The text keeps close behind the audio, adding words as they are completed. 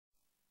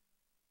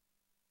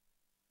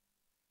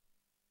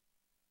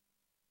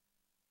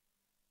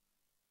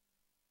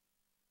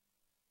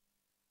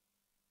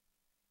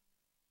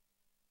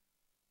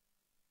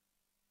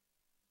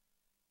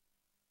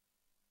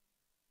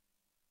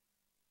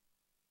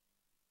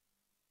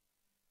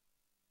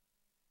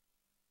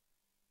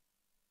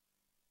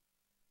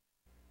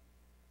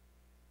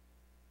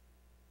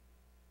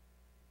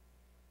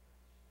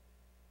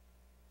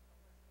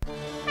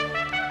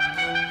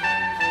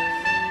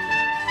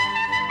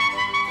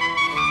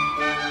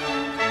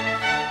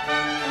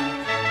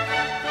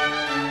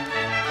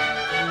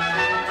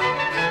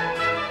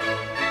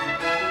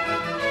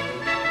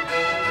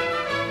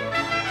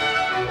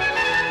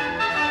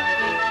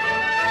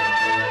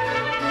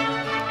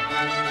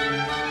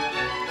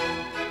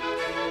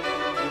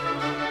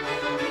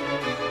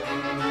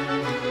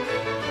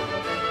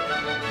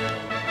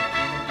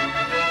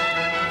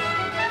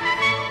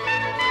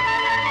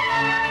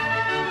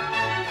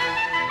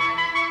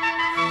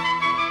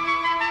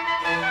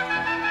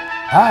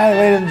Hi,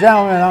 ladies and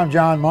gentlemen. I'm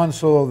John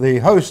Munsell, the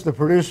host, the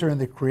producer, and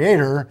the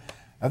creator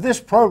of this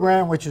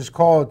program, which is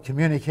called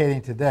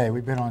Communicating Today.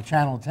 We've been on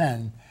Channel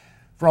 10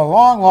 for a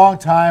long, long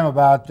time,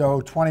 about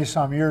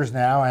 20-some years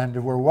now,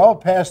 and we're well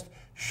past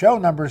show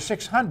number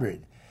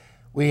 600.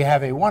 We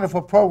have a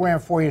wonderful program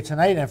for you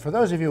tonight, and for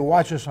those of you who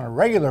watch us on a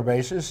regular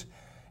basis,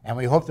 and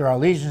we hope there are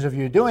legions of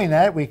you doing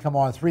that, we come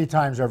on 3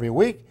 times every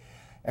week,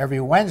 every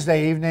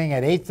Wednesday evening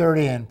at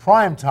 8:30 in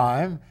prime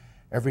time,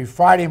 every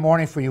Friday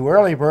morning for you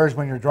early birds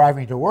when you're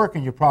driving to work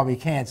and you probably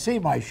can't see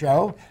my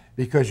show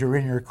because you're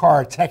in your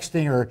car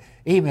texting or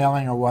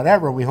emailing or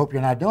whatever. We hope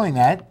you're not doing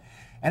that.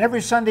 And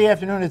every Sunday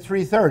afternoon at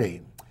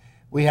 3:30.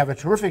 We have a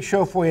terrific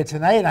show for you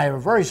tonight, and I have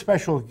a very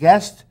special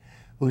guest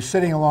who's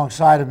sitting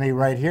alongside of me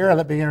right here.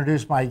 Let me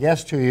introduce my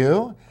guest to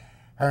you.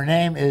 Her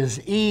name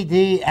is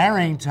E.D.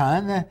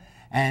 Arrington,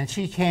 and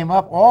she came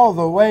up all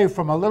the way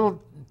from a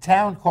little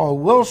town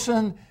called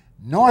Wilson,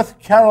 North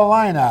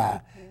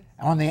Carolina,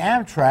 on the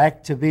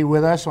Amtrak to be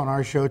with us on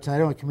our show tonight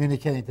on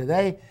Communicating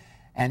Today.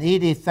 And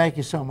Edie, thank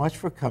you so much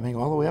for coming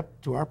all the way up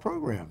to our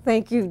program.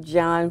 Thank you,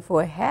 John,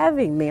 for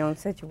having me on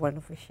such a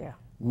wonderful show.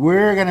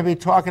 We're going to be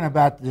talking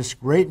about this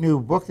great new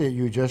book that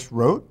you just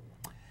wrote,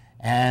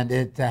 and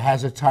it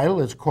has a title.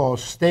 It's called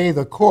Stay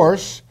the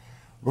Course.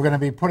 We're going to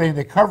be putting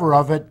the cover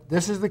of it,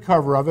 this is the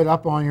cover of it,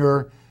 up on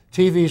your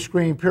TV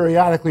screen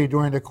periodically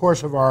during the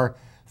course of our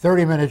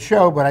 30-minute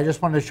show, but I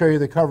just wanted to show you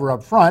the cover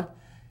up front.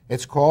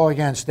 It's called,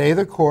 again, Stay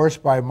the Course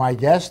by my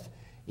guest,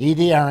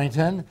 E.D.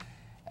 Arrington.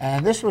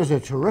 And this was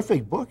a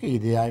terrific book,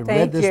 E.D. I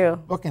read this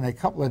book in a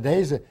couple of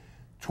days.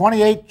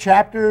 28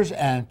 chapters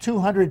and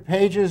 200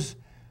 pages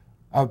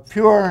of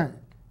pure,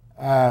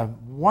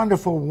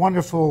 wonderful,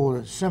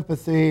 wonderful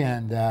sympathy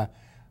and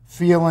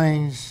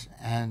feelings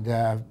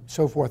and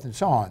so forth and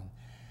so on.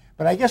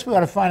 But I guess we ought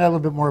to find out a little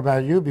bit more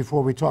about you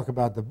before we talk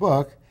about the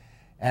book.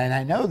 And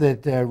I know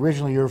that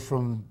originally you're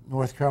from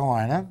North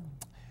Carolina,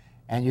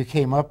 and you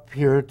came up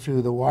here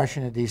to the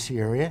Washington, D.C.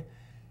 area,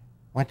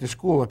 went to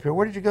school up here.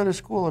 Where did you go to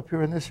school up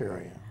here in this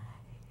area?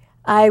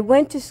 I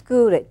went to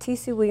school at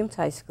T.C. Williams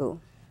High School,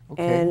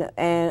 okay.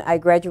 and I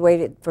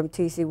graduated from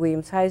T.C.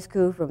 Williams High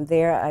School. From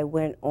there, I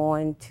went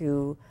on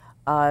to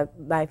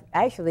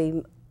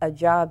actually a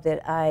job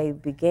that I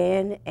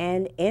began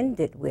and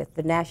ended with,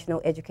 the National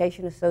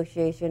Education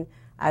Association.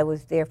 I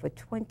was there for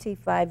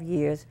 25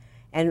 years,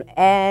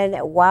 and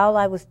while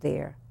I was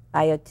there,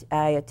 I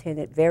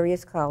attended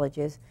various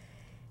colleges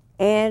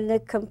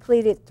and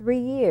completed 3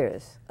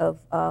 years of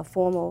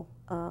formal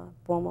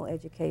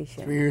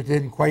education. 3 years,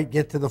 didn't quite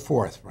get to the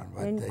fourth one.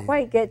 Didn't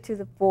quite get to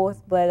the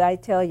fourth, but I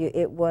tell you,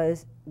 it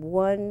was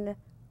one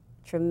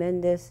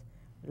tremendous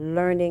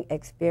learning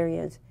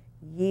experience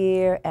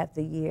year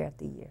after year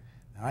after year.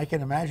 Now, I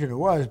can imagine it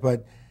was,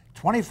 but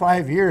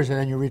 25 years and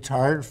then you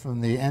retired from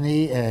the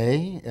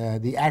NEA,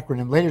 the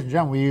acronym. Ladies and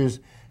gentlemen, we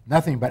use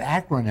nothing but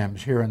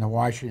acronyms here in the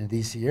Washington,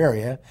 D.C.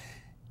 area.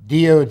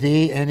 DOD,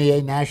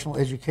 NEA, National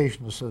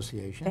Education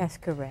Association. That's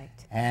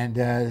correct.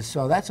 And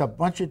so that's a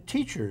bunch of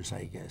teachers,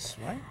 I guess,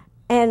 right?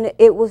 And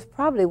it was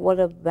probably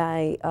one of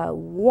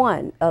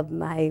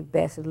my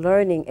best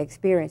learning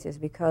experiences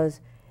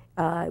because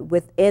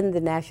within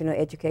the National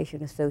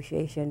Education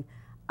Association,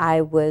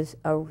 I was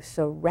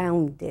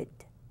surrounded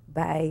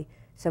by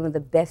some of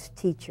the best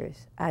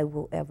teachers I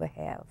will ever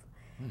have.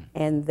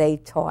 And they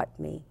taught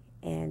me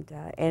and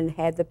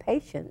had the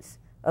patience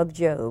of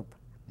Job.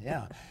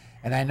 Yeah.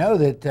 And I know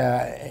that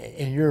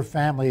in your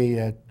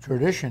family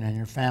tradition and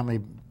your family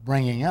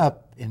bringing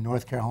up in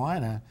North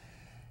Carolina,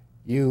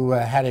 you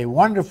had a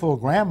wonderful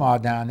grandma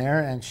down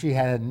there, and she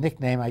had a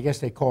nickname. I guess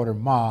they called her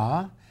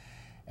Ma.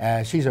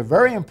 She's a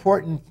very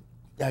important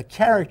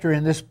character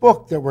in this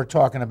book that we're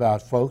talking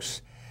about,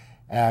 folks.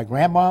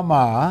 Grandma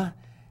Ma,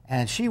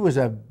 and she was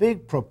a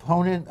big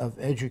proponent of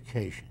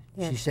education.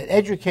 Yes. She said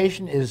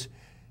education is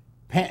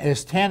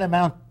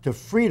tantamount to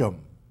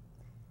freedom.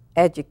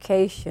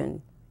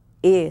 Education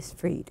is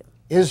freedom.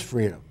 Is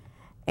freedom.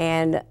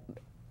 And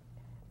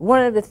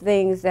one of the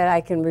things that I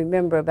can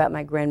remember about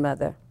my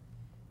grandmother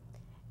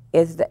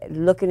is that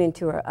looking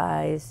into her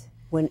eyes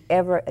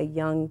whenever a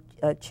young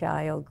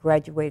child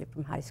graduated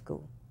from high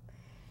school.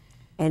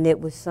 And it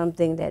was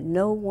something that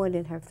no one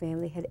in her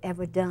family had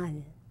ever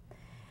done.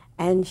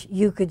 And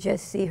you could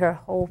just see her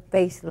whole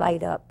face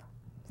light up.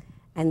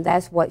 And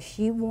that's what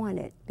she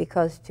wanted,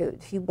 because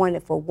she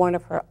wanted for one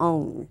of her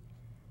own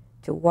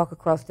to walk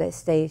across that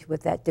stage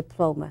with that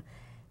diploma,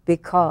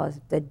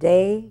 because the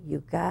day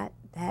you got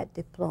that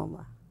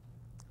diploma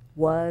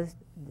was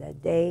the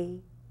day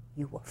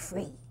you were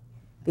free,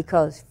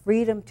 because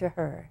freedom to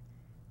her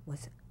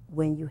was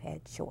when you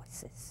had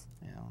choices.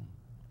 Yeah.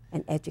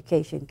 And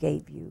education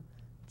gave you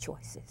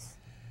choices.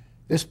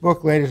 This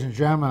book, ladies and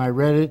gentlemen, I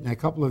read it in a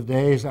couple of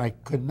days. I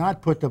could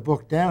not put the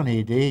book down,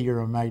 E.D.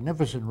 You're a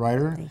magnificent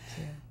writer. Thank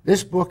you.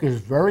 This book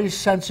is very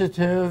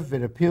sensitive.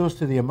 It appeals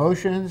to the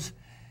emotions.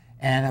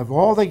 And of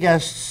all the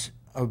guests,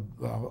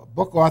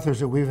 book authors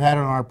that we've had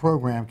on our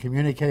program,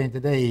 Communicating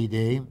Today,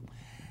 E.D.,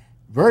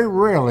 very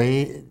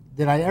rarely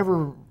did I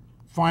ever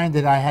find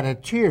that I had a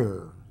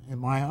tear in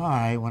my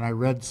eye when I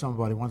read some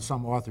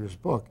author's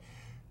book,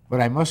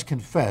 but I must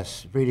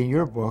confess, reading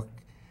your book,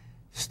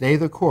 Stay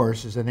the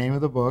Course is the name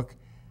of the book,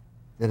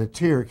 that a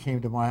tear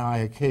came to my eye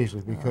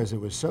occasionally because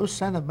it was so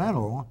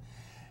sentimental.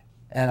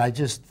 And I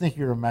just think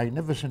you're a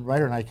magnificent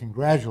writer, and I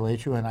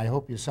congratulate you, and I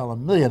hope you sell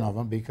 1 million of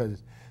them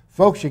because,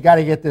 folks, you got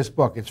to get this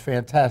book. It's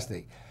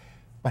fantastic.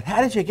 But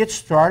how did you get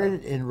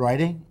started in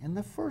writing in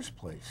the first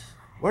place?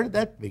 Where did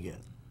that begin?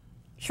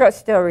 Short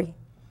story,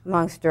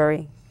 long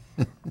story.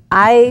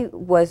 I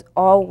was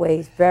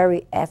always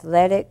very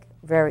athletic,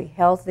 very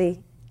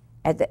healthy.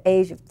 At the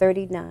age of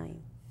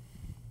 39,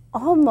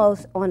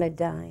 almost on a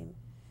dime,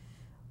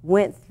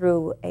 went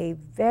through a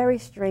very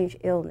strange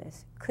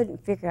illness,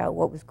 couldn't figure out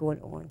what was going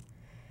on.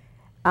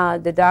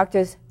 The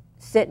doctors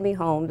sent me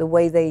home the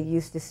way they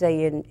used to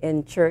say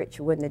in church,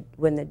 when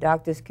the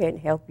doctors can't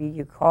help you,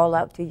 you call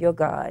out to your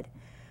God.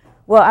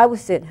 Well, I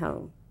was sent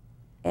home,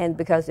 and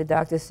because the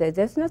doctor said,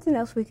 there's nothing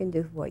else we can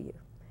do for you.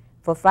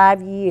 For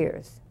 5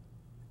 years,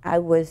 I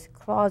was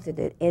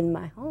closeted in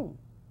my home.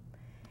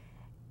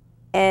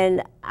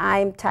 And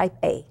I'm type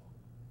A.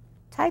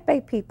 Type A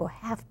people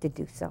have to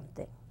do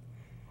something.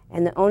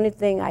 And the only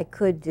thing I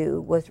could do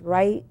was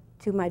write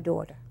to my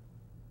daughter.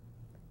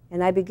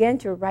 And I began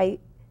to write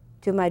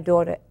to my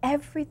daughter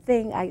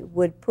everything I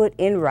would put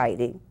in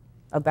writing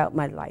about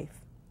my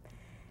life.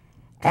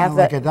 Kind of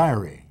like a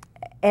diary.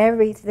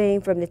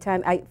 Everything from the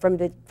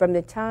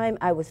time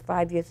I was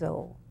 5 years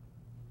old,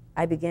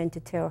 I began to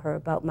tell her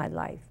about my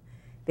life,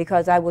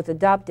 because I was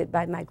adopted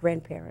by my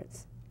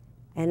grandparents,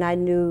 and I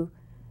knew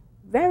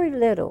very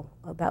little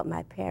about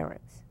my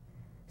parents.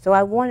 So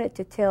I wanted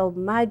to tell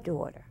my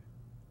daughter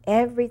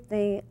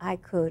everything I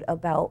could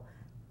about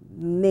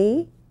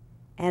me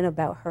and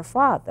about her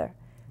father,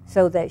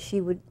 so that she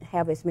would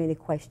have as many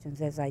questions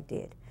as I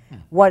did.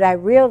 What I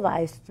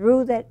realized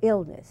through that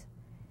illness,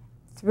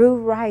 through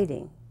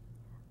writing,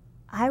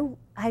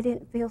 I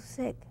didn't feel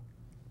sick,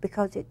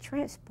 because it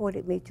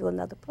transported me to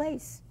another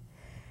place.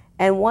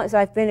 And once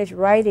I finished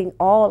writing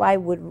all I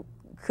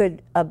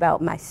could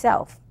about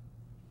myself,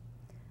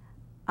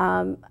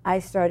 I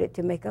started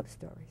to make up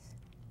stories.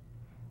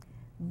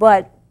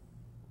 But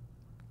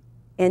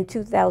in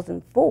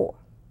 2004,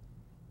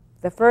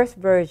 the first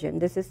version,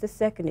 this is the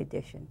second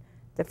edition,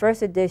 the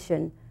first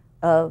edition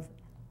of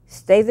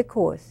Stay the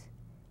Course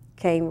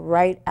came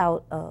right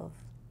out of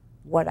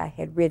what I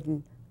had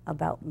written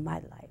about my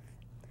life.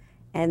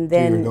 And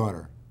then to your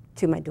daughter.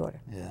 To my daughter.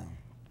 Yeah.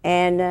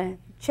 And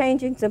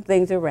changing some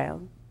things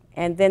around.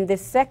 And then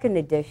this second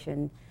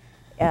edition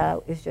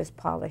is just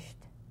polished,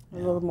 a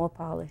little more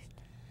polished.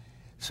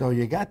 So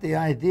you got the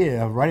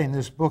idea of writing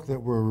this book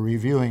that we're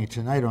reviewing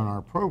tonight on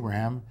our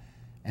program,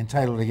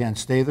 entitled, again,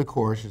 Stay the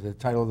Course is the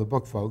title of the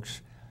book,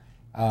 folks.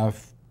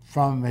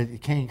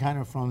 It came kind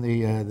of from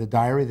the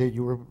diary that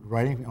you were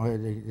writing, or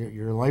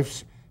your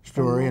life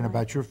story and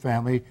about your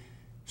family,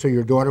 so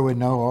your daughter would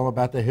know all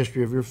about the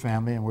history of your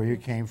family and where you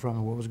came from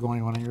and what was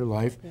going on in your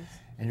life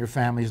and your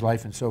family's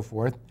life and so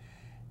forth.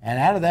 And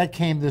out of that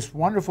came this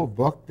wonderful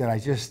book that I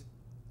just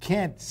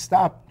can't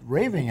stop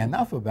raving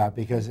enough about,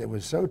 because it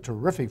was so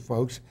terrific,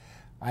 folks.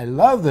 I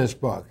love this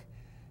book.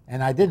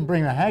 And I didn't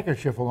bring a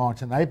handkerchief along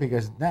tonight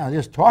because now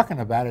just talking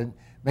about it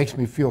makes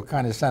me feel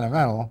kind of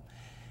sentimental.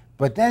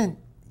 But then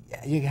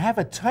you have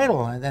a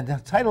title, and then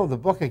the title of the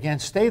book, again,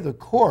 Stay the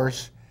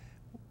Course.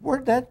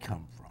 Where'd that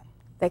come from?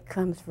 That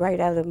comes right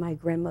out of my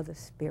grandmother's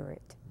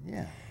spirit.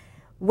 Yeah.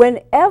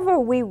 Whenever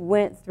we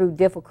went through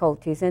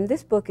difficulties, and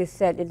this book is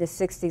set in the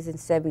 60s and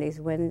 70s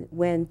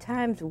when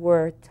times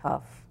were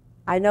tough.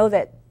 I know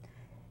that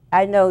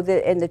in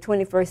the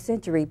 21st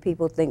century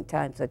people think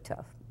times are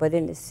tough, but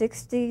in the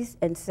 60s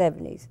and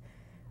 70s,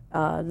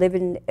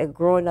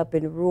 growing up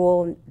in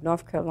rural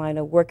North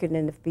Carolina, working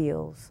in the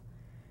fields,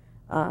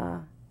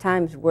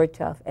 times were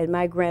tough. And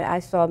I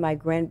saw my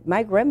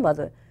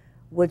grandmother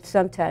would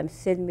sometimes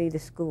send me to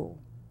school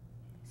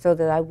so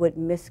that I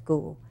wouldn't miss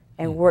school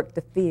and work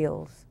the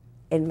fields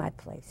in my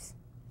place.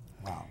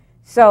 Wow.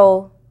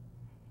 So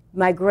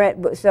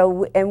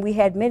and we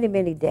had many,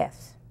 many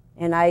deaths.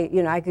 And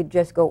I could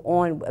just go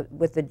on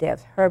with the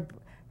deaths.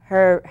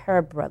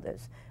 Her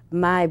brothers,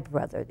 my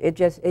brother. It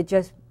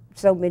just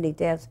so many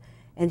deaths.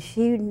 And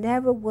she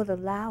never would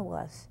allow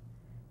us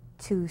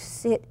to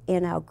sit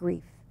in our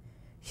grief.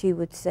 She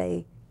would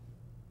say,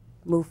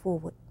 "Move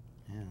forward.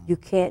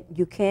 Yeah.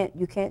 You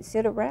can't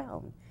sit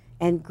around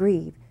and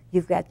grieve.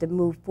 You've got to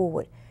move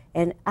forward."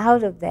 And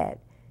out of that,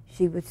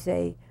 she would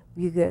say,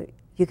 "You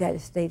got to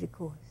stay the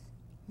course.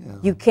 Yeah.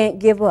 You can't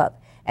give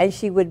up." And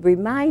she would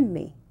remind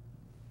me,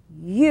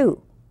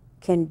 you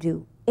can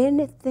do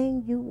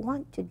anything you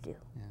want to do,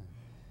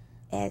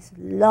 as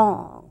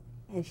long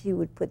as, she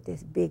would put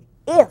this big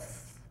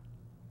if,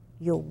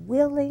 you're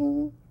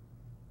willing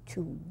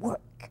to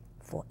work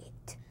for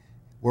it.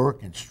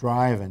 Work and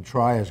strive and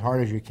try as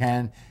hard as you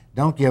can.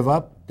 Don't give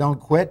up. Don't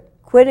quit.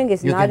 Quitting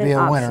is not an option. You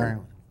can be a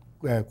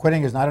winner.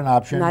 Quitting is not an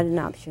option. Not an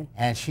option.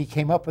 And she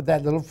came up with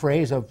that little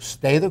phrase of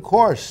stay the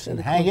course and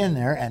hang in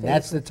there, and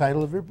that's the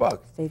title of your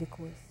book. Stay the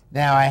course.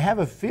 Now, I have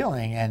a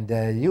feeling, and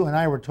you and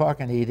I were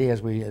talking, Edie,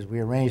 as we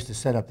arranged to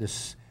set up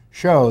this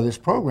show, this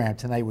program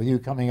tonight with you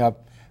coming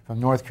up from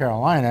North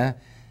Carolina,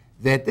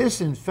 that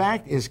this, in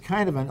fact, is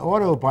kind of an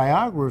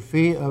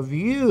autobiography of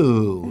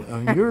you,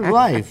 of your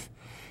life.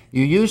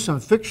 You use some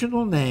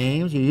fictional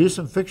names, you use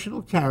some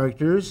fictional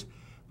characters,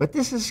 but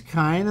this is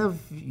kind of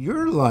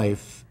your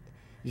life.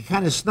 You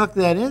kind of snuck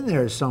that in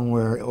there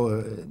somewhere,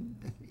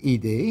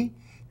 Edie.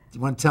 Do you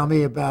want to tell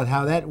me about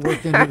how that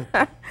worked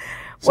into...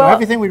 So well,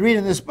 everything we read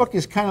in this book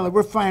is kind of like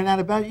we're finding out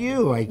about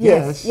you, I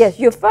guess. Yes,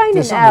 you're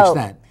finding to some out.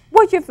 Extent.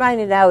 What you're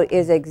finding out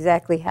is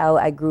exactly how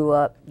I grew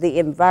up, the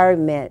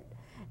environment,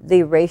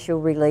 the racial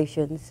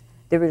relations,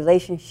 the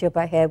relationship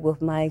I had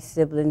with my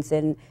siblings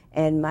and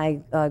my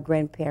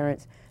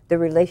grandparents, the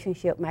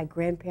relationship my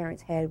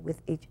grandparents had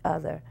with each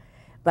other.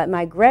 But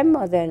my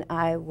grandmother and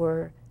I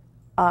were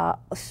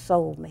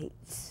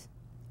soulmates.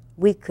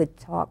 We could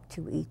talk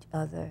to each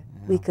other.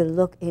 Yeah. We could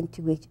look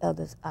into each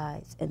other's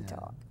eyes and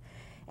talk.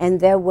 And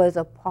there was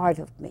a part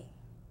of me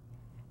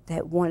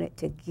that wanted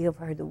to give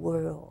her the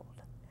world.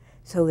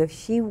 So if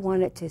she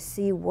wanted to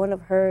see one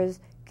of hers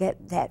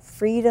get that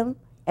freedom,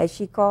 as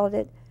she called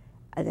it,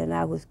 then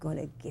I was going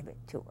to give it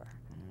to her.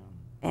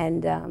 Yeah.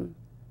 And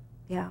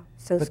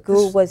so but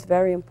school was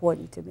very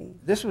important to me.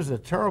 This was a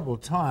terrible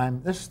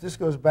time. This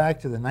goes back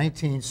to the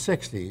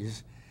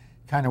 1960s,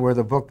 kind of where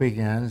the book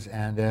begins,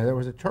 and there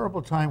was a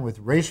terrible time with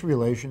race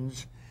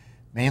relations,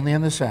 mainly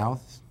in the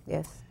South.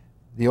 Yes.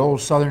 The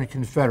old Southern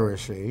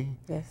Confederacy,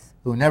 yes,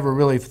 who never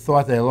really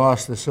thought they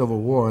lost the Civil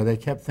War. They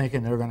kept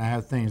thinking they were going to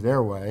have things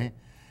their way.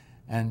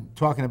 And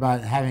talking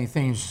about having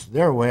things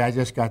their way, I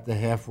just got the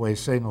halfway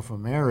signal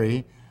from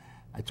Mary.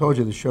 I told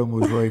you the show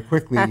moves very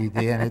quickly, and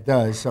it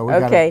does. So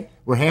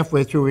we're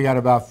halfway through. We got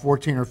about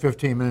 14 or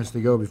 15 minutes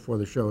to go before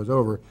the show is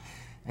over.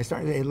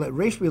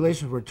 Race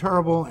relations were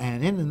terrible,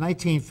 and in the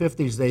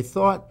 1950s, they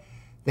thought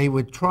they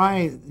would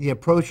try the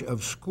approach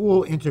of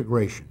school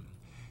integration.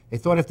 They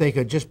thought if they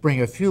could just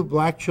bring a few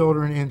black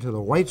children into the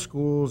white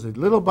schools, that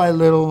little by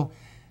little,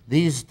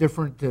 these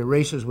different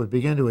races would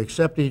begin to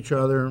accept each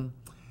other,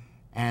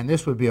 and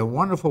this would be a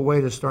wonderful way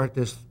to start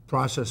this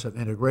process of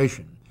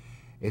integration.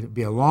 It would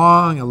be a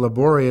long and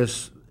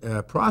laborious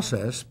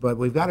process, but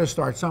we've got to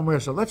start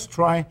somewhere. So let's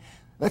try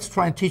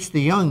and teach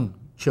the young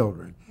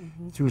children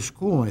through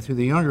schooling, through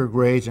the younger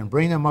grades, and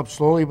bring them up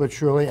slowly but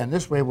surely, and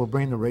this way we'll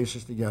bring the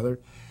races together.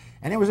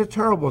 And it was a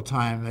terrible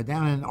time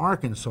down in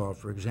Arkansas,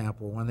 for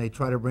example, when they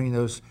tried to bring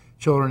those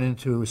children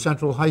into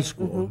Central High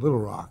School in Little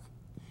Rock.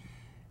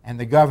 And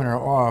the governor,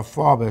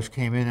 Faubus,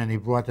 came in and he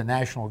brought the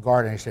National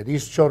Guard and he said,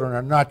 these children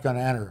are not going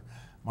to enter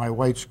my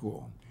white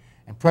school.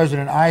 And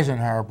President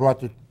Eisenhower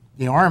brought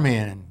the Army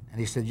in and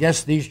he said,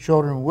 yes, these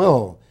children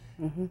will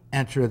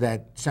enter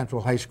that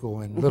Central High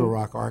School in Little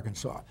Rock,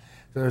 Arkansas.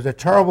 So there's a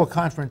terrible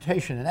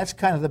confrontation, and that's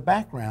kind of the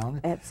background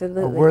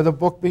of where the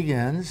book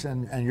begins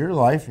and your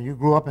life, and you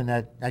grew up in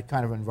that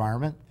kind of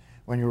environment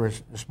when you were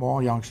a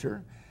small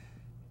youngster.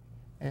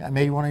 And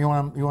maybe you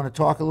want to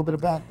talk a little bit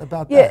about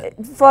that?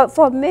 Yeah,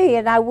 for me,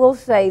 and I will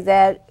say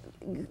that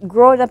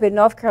growing up in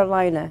North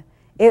Carolina,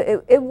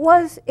 it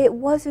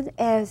wasn't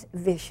as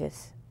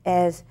vicious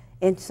as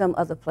in some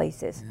other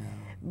places,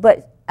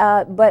 but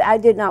I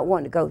did not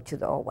want to go to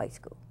the all-white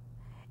school.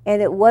 And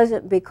it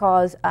wasn't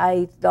because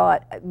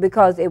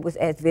because it was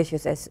as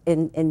vicious as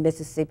in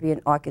Mississippi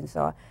and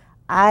Arkansas.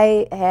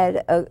 I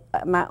had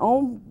my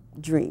own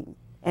dream,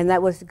 and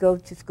that was to go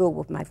to school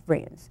with my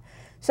friends.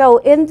 So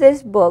in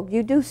this book,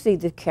 you do see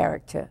the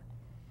character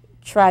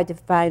try to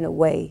find a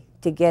way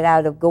to get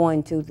out of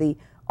going to the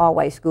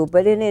all-white school.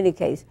 But in any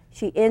case,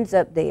 she ends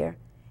up there,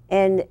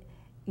 and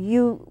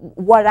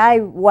what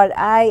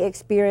I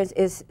experienced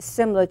is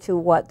similar to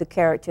what the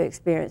character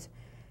experienced.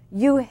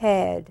 You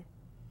had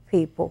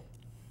people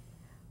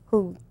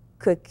who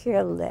could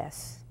care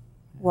less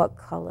what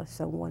color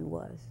someone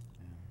was.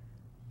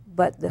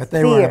 But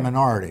they were a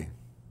minority.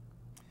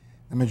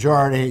 The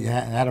majority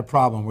had a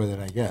problem with it,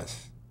 I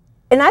guess.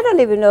 And I don't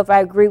even know if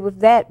I agree with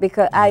that,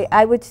 because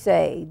I would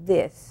say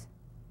this.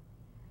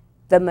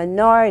 The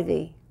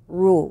minority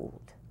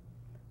ruled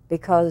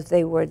because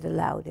they were the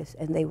loudest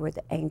and they were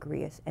the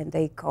angriest and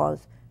they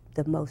caused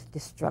the most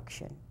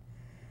destruction.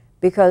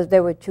 Because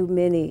there were too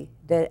many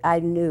that I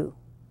knew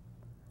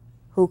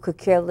who could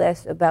care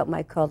less about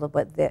my color,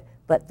 but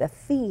the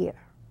fear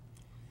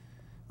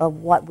of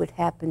what would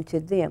happen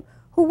to them.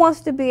 Who wants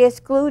to be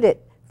excluded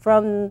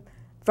from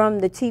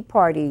the tea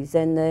parties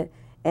and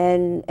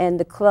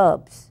the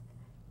clubs?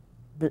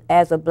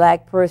 As a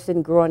black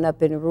person growing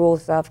up in the rural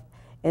South,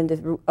 on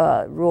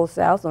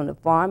the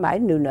farm, I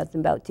knew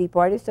nothing about tea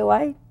parties,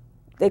 so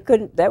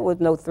that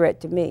was no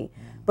threat to me.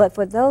 But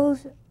for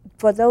those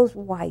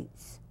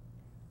whites,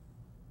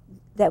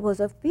 that was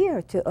a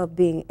fear of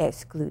being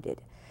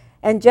excluded.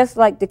 And just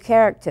like the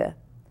character,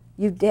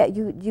 you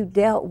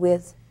dealt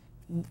with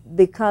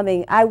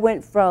becoming. I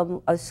went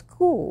from a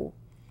school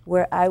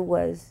where I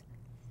was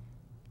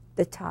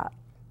the top,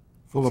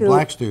 full of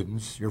black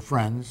students, your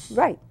friends,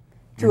 right,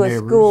 to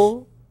neighbors. A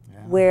school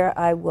where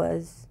I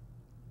was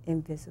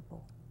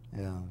invisible.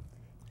 Yeah.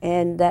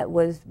 And that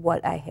was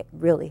what I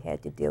really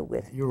had to deal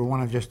with. You were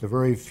one of just a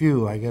very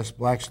few, I guess,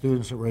 black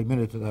students that were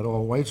admitted to that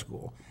all-white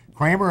school.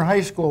 Kramer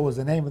High School was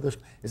the name of this.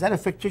 Is that a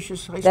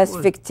fictitious high school? That's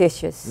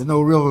fictitious. There's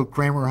no real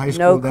Kramer High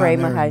School No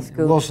Kramer High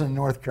School. Wilson,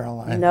 North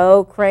Carolina.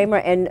 No Kramer,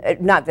 and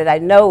not that I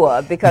know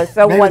of, because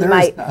someone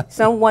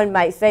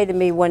might say to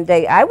me one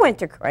day, I went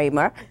to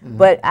Kramer,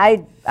 but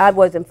I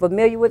wasn't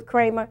familiar with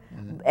Kramer,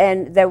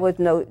 and there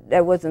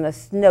wasn't a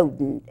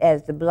Snowden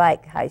as the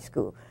black high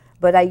school.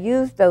 But I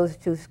used those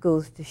two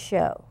schools to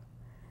show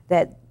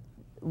that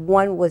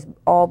one was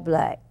all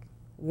black,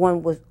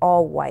 one was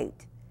all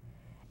white.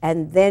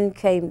 And then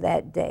came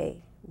that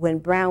day when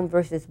Brown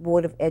versus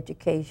Board of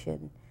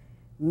Education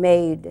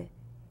made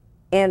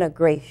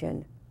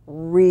integration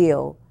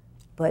real,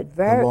 but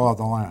very— the law of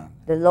the land.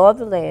 The law of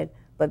the land,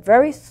 but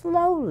very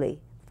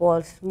slowly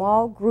for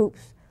small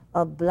groups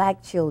of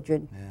black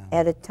children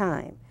at a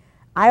time.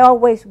 I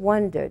always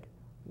wondered,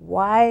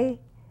 why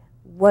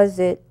was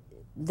it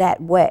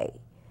that way?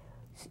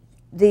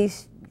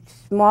 These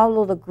small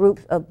little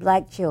groups of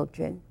black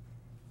children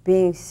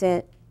being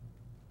sent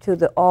to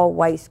the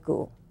all-white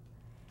school.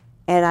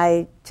 And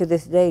I, to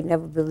this day,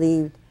 never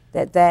believed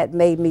that that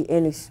made me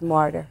any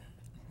smarter.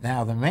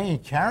 Now, the main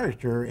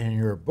character in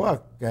your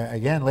book,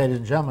 again, ladies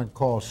and gentlemen,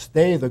 called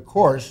Stay the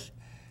Course.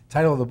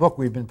 Title of the book,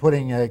 we've been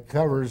putting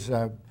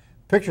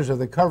pictures of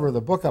the cover of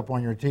the book up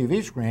on your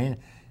TV screen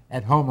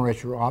at home or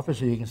at your office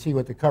so you can see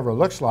what the cover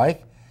looks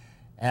like.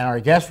 And our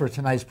guest for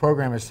tonight's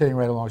program is sitting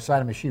right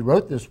alongside me. She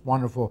wrote this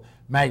wonderful,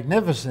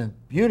 magnificent,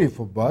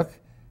 beautiful book.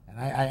 And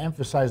I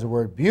emphasize the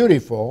word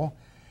beautiful.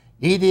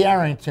 Edie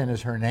Arrington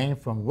is her name,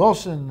 from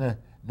Wilson,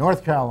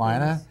 North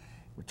Carolina. Yes.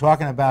 We're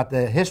talking about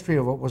the history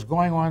of what was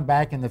going on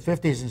back in the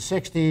 50s and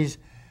 60s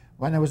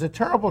when there was a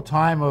terrible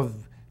time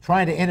of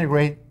trying to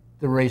integrate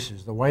the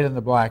races, the white and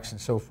the blacks and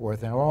so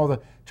forth, and all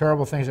the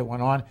terrible things that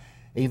went on.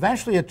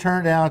 Eventually it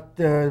turned out,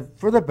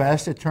 for the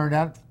best, it turned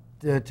out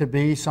to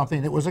be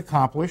something that was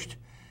accomplished.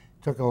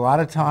 It took a lot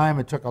of time,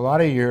 it took a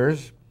lot of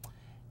years,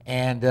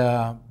 and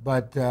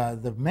but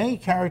the main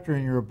character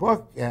in your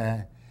book,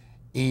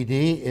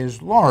 Edie,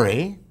 is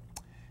Laurie,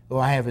 who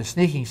I have a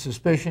sneaking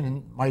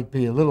suspicion might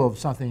be a little of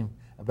something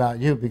about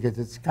you, because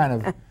it's kind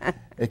of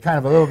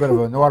a little bit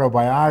of an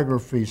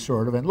autobiography,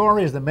 sort of. And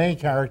Laurie is the main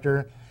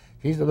character.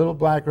 She's a little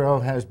black girl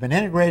who has been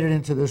integrated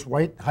into this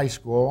white high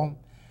school.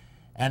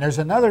 And there's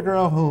another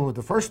girl who,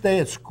 the first day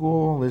at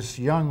school, this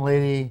young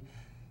lady,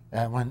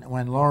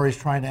 when Laurie's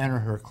trying to enter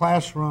her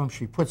classroom,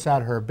 she puts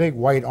out her big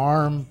white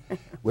arm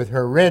with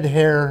her red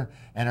hair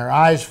and her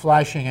eyes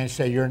flashing and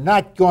say, "You're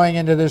not going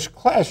into this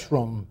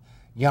classroom,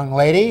 young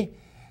lady."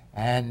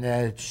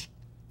 And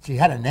she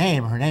had a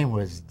name. Her name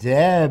was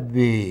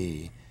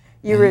Debbie.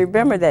 You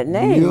remember that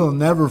name? You'll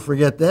never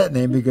forget that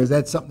name, because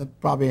that's something that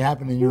probably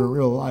happened in your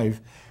real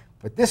life.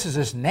 But this is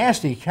this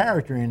nasty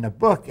character in the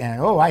book,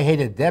 and oh, I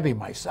hated Debbie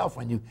myself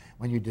when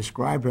you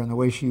described her and the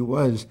way she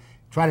was,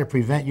 try to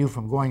prevent you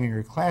from going in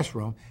your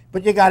classroom.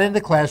 But you got in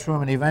the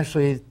classroom, and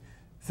eventually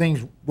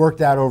things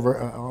worked out over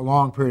a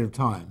long period of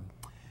time.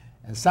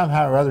 And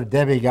somehow or other,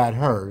 Debbie got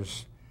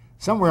hers.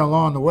 Somewhere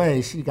along the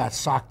way, she got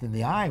socked in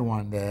the eye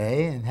one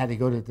day and had to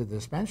go to the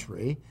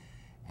dispensary.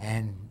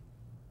 And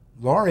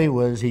Laurie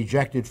was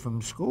ejected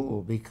from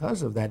school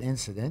because of that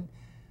incident.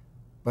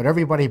 But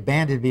everybody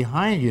banded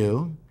behind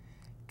you,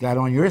 got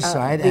on your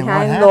side, and what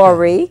happened? Behind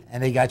Laurie.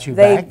 And they got you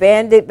back? They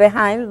banded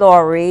behind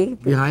Laurie.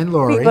 Behind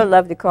Laurie. People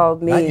love to call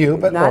me. Not you,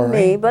 but not Laurie.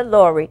 Not me, but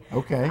Laurie.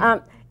 Okay.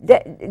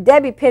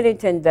 Debbie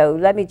Pennington, though,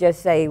 let me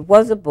just say,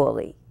 was a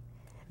bully.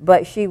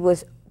 But she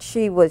was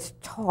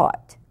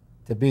taught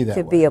to be that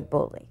to way. Be a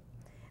bully,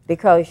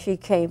 because she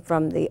came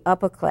from the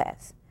upper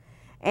class.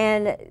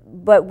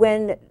 But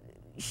when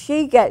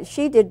she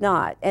did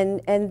not,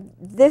 and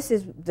this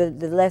is the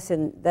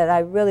lesson that I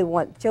really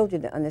want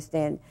children to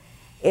understand,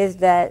 is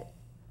that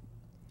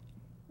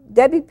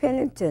Debbie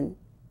Pennington,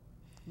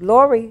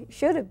 Laurie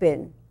should have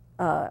been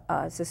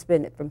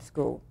suspended from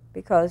school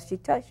because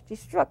she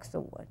struck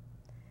someone.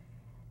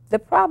 The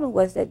problem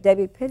was that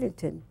Debbie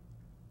Pennington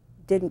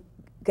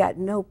got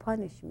no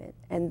punishment,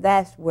 and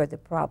that's where the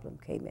problem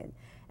came in.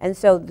 And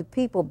so the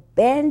people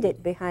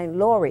banded behind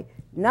Laurie,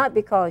 not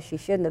because she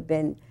shouldn't have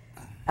been,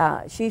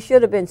 she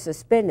should have been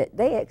suspended.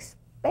 They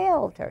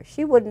expelled her.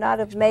 She would not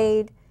have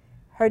made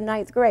her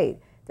 9th grade.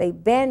 They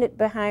banded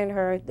behind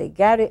her. They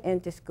got her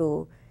into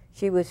school.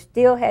 She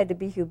still had to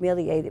be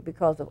humiliated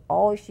because of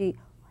all she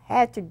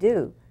had to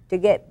do to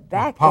get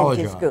back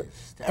into school.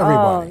 To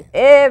everybody.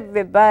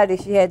 Everybody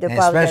she had to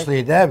apologize.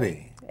 Especially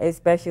Debbie.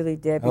 Especially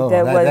Debbie. Oh,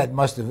 that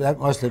must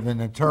have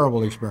been a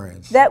terrible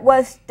experience. That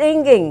was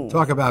stinging.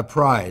 Talk about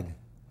pride,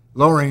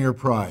 lowering your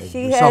pride,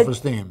 your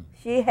self-esteem.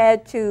 She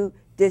had to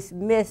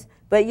dismiss,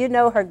 but you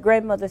know, her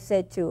grandmother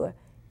said to her,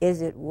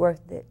 "Is it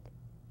worth it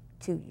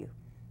to you?"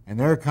 And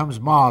there comes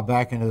Ma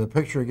back into the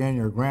picture again.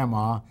 Your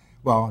grandma,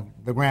 well,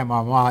 the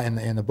grandma Ma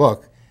in the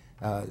book,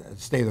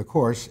 Stay the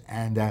Course,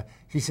 and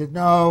she said,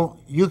 "No,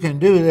 you can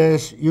do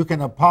this. You can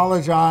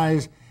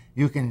apologize,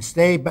 you can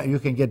stay, you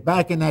can get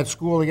back in that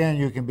school again,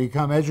 you can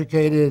become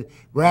educated,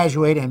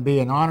 graduate, and be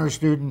an honor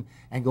student,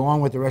 and go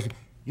on with the rest.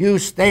 You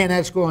stay in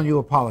that school and you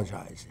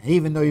apologize,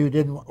 even though you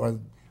didn't, or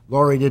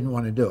Lori didn't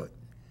want to do it.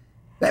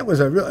 That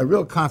was a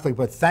real conflict,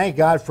 but thank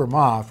God for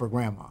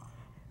Grandma.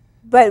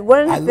 But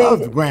one of the I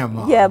things, loved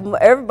Grandma. Yeah,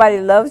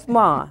 everybody loves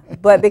Ma.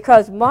 But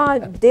because Ma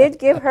did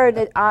give her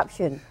the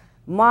option,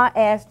 Ma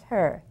asked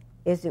her,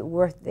 "Is it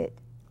worth it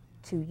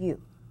to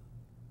you?"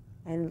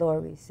 And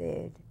Lori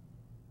said,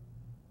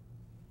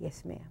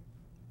 "Yes, ma'am.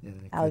 Yeah,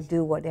 I'll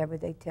do whatever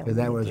they tell me." Because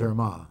that was her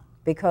Ma.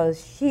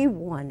 Because she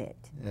wanted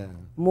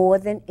more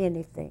than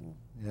anything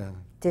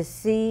to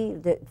see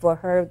that for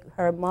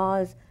her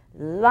Ma's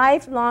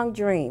lifelong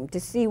dream, to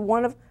see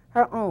one of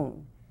her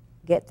own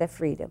get the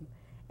freedom.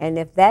 And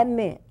if that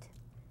meant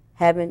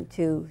having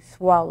to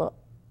swallow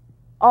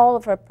all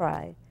of her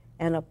pride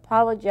and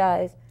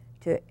apologize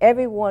to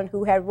everyone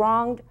who had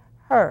wronged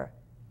her,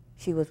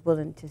 she was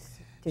willing to do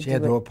it. She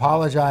had to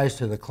apologize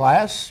to the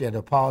class. She had to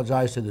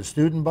apologize to the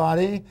student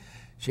body.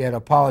 She had to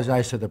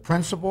apologize to the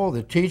principal,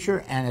 the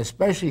teacher, and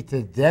especially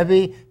to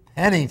Debbie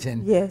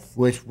Pennington,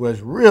 which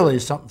was really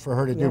something for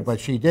her to do.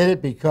 But she did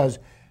it because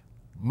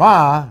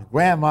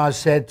Grandma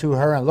said to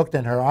her and looked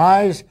in her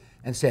eyes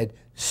and said,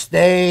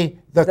 "Stay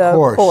the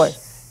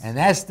course." And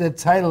that's the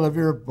title of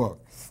your book.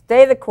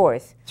 Stay the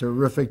course.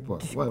 Terrific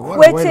book. What a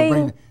way to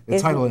bring the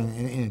title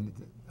in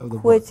of the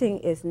book. Quitting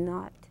is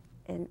not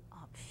an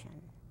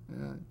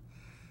option.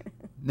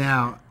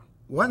 Now,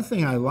 one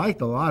thing I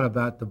liked a lot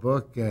about the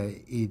book,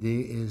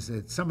 E.D., is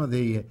that some of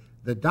the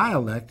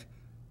dialect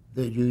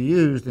that you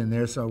used in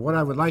there. So what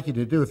I would like you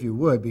to do, if you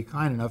would, be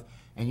kind enough,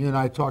 and you and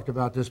I talked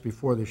about this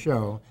before the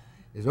show,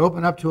 is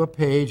open up to a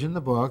page in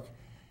the book,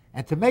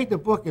 and to make the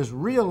book as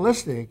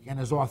realistic and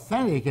as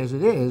authentic as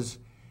it is,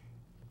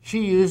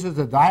 she uses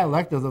the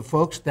dialect of the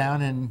folks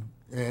down in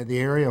the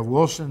area of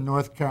Wilson,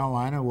 North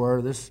Carolina,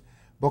 where this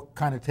book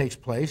kind of takes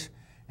place.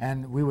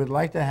 And we would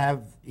like to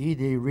have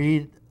E.D.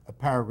 read a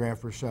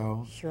paragraph or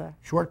so,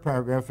 short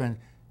paragraph, and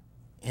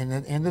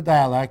in the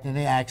dialect, in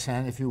the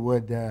accent, if you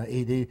would,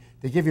 E.D.,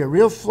 to give you a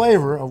real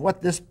flavor of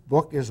what this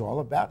book is all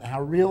about and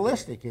how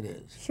realistic it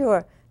is.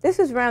 Sure. This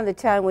was around the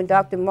time when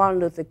Dr. Martin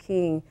Luther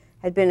King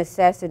had been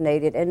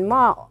assassinated, and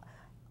Ma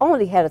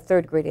only had a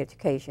third-grade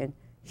education.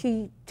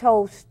 She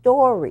told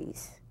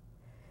stories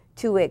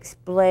to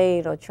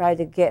explain or try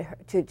to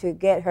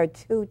get her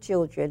two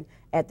children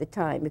at the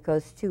time,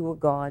 because two were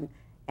gone,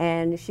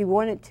 and she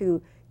wanted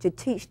to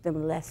teach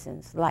them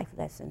lessons, life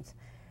lessons.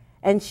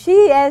 And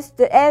she, as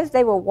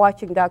they were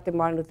watching Dr.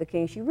 Martin Luther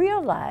King, she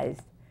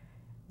realized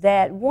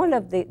that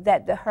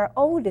her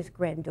oldest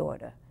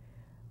granddaughter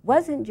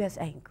wasn't just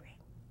angry.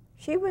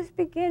 She was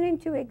beginning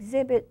to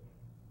exhibit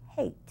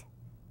hate.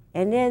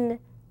 And in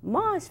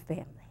Ma's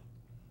family,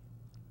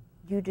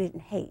 you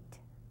didn't hate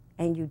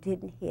and you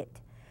didn't hit.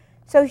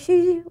 So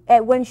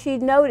when she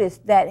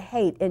noticed that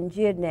hate in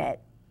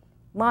Jeanette,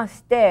 Ma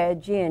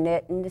stared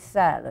Jeanette in the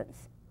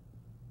silence.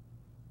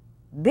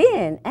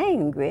 Being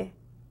angry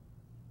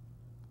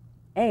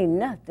ain't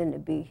nothing to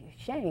be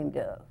ashamed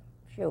of.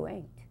 Sure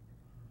ain't.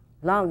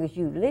 Long as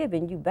you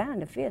living, you bound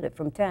to feel it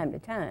from time to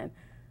time.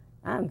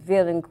 I'm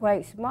feeling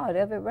quite smart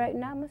of it right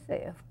now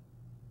myself.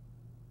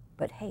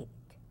 But hate,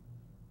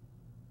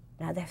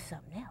 now that's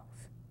something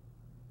else.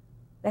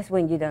 That's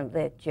when you don't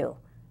let your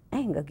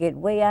anger get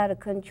way out of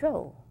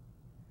control.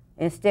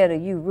 Instead of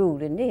you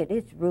ruling it,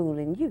 it's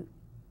ruling you.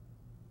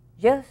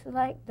 Just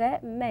like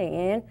that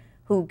man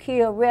who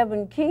killed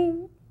Reverend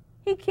King,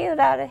 he killed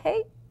out of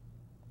hate.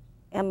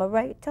 Am I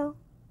right, Tom?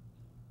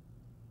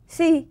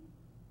 See,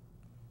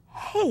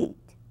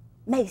 hate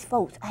makes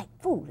folks act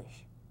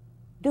foolish,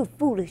 do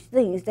foolish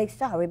things they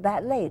sorry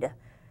about later.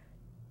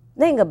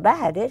 Thing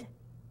about it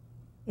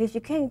is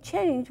you can't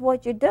change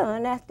what you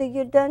done after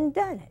you done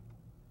it.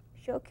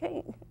 Sure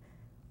can't.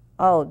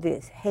 All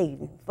this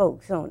hating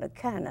folks on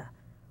account of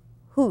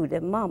who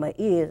their mama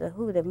is or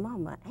who their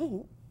mama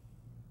ain't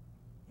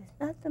is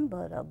nothing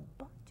but a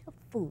bunch of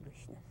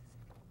foolishness.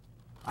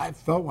 I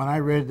felt when I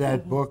read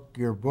that book,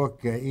 your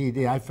book,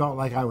 E.D., I felt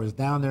like I was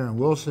down there in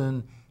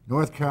Wilson,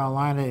 North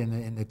Carolina,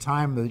 in the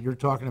time that you're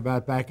talking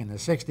about back in the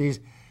 60s,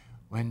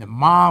 when the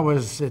Ma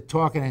was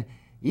talking, and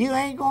you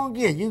ain't going to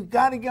get, you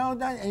got to go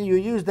down, and you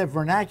used the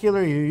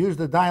vernacular, you used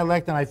the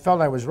dialect, and I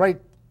felt I was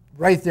right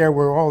there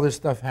where all this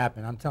stuff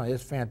happened. I'm telling you,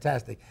 it's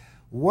fantastic.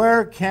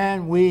 Where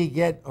can we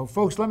get,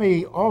 folks, let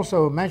me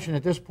also mention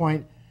at this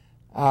point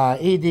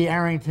E.D.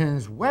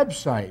 Arrington's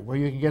website, where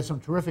you can get some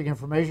terrific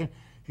information.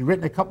 She's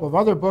written a couple of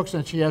other books,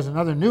 and she has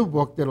another new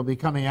book that'll be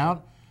coming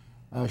out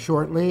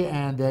shortly,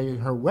 and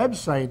her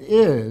website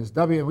is,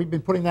 we've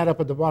been putting that up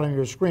at the bottom of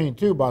your screen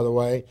too, by the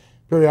way,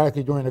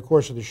 periodically during the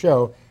course of the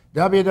show,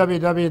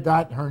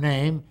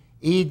 www.hername,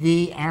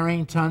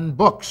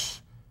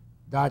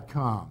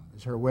 edarringtonbooks.com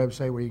is her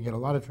website, where you can get a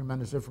lot of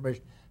tremendous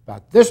information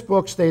about this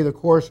book, Stay the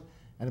Course,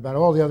 and about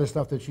all the other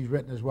stuff that she's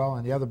written as well,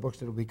 and the other books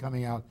that will be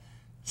coming out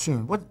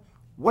soon.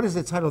 What is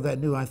the title of that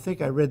new? I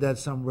think I read that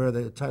somewhere,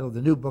 the title of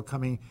the new book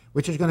coming,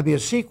 which is going to be a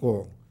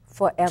sequel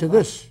to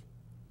this.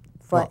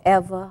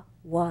 Forever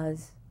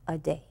Was a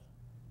Day.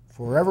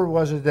 Forever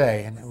Was a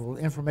Day. And will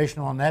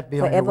information on that be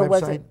on your Forever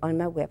Was website? on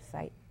my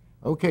website.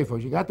 Okay,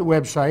 folks, you got the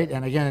website,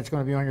 and again, it's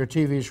going to be on your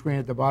TV screen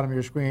at the bottom of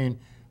your screen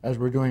as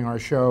we're doing our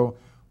show.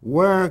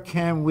 Where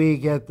can we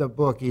get the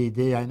book,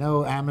 ED? I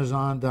know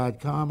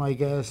Amazon.com, I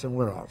guess, and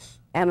where else?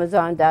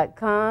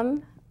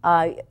 Amazon.com.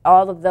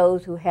 All of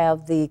those who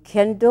have the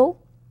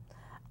Kindle,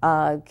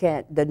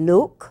 the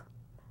Nook,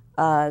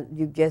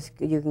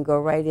 you can go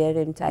right in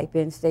and type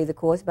in "Stay the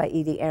Course" by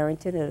E.D.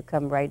 Arrington. It'll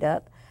come right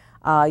up.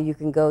 You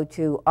can go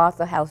to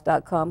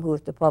authorhouse.com, who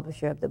is the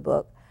publisher of the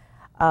book.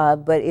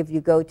 But if you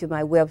go to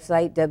my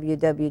website,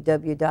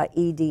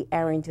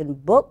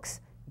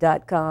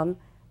 www.edarringtonbooks.com,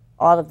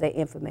 all of the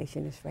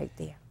information is right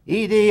there.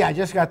 ED, I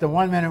just got the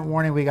 1-minute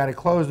warning. We got to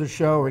close the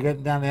show. We're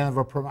getting down to the end of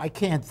our program. I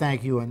can't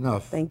thank you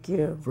enough. Thank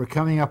you for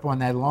coming up on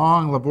that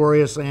long,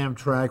 laborious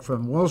Amtrak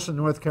from Wilson,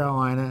 North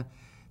Carolina,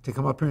 to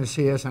come up here and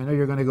see us. I know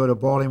you're going to go to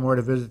Baltimore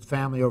to visit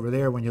family over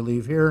there when you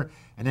leave here,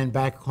 and then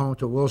back home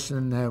to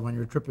Wilson when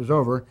your trip is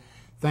over.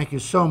 Thank you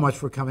so much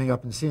for coming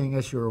up and seeing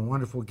us. You're a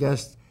wonderful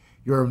guest.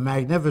 You're a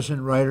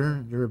magnificent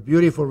writer. You're a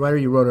beautiful writer.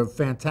 You wrote a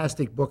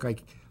fantastic book. I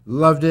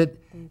loved it,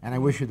 and I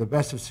wish you the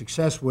best of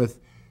success with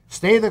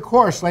Stay the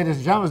Course, ladies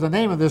and gentlemen, is the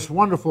name of this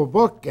wonderful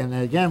book. And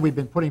again, we've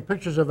been putting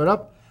pictures of it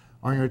up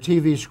on your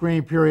TV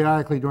screen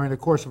periodically during the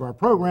course of our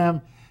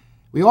program.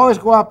 We always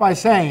go out by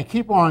saying,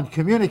 keep on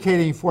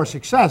communicating for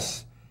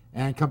success,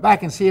 and come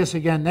back and see us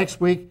again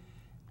next week.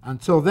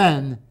 Until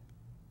then,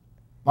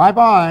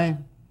 bye-bye.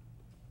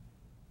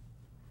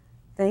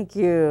 Thank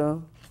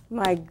you.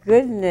 My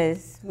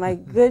goodness, my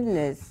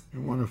goodness.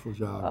 Wonderful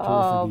job.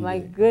 Oh, my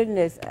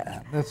goodness.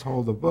 Let's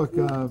hold the book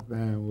up,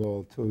 and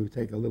we'll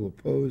take a little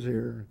pose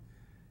here.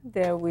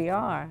 There we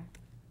are.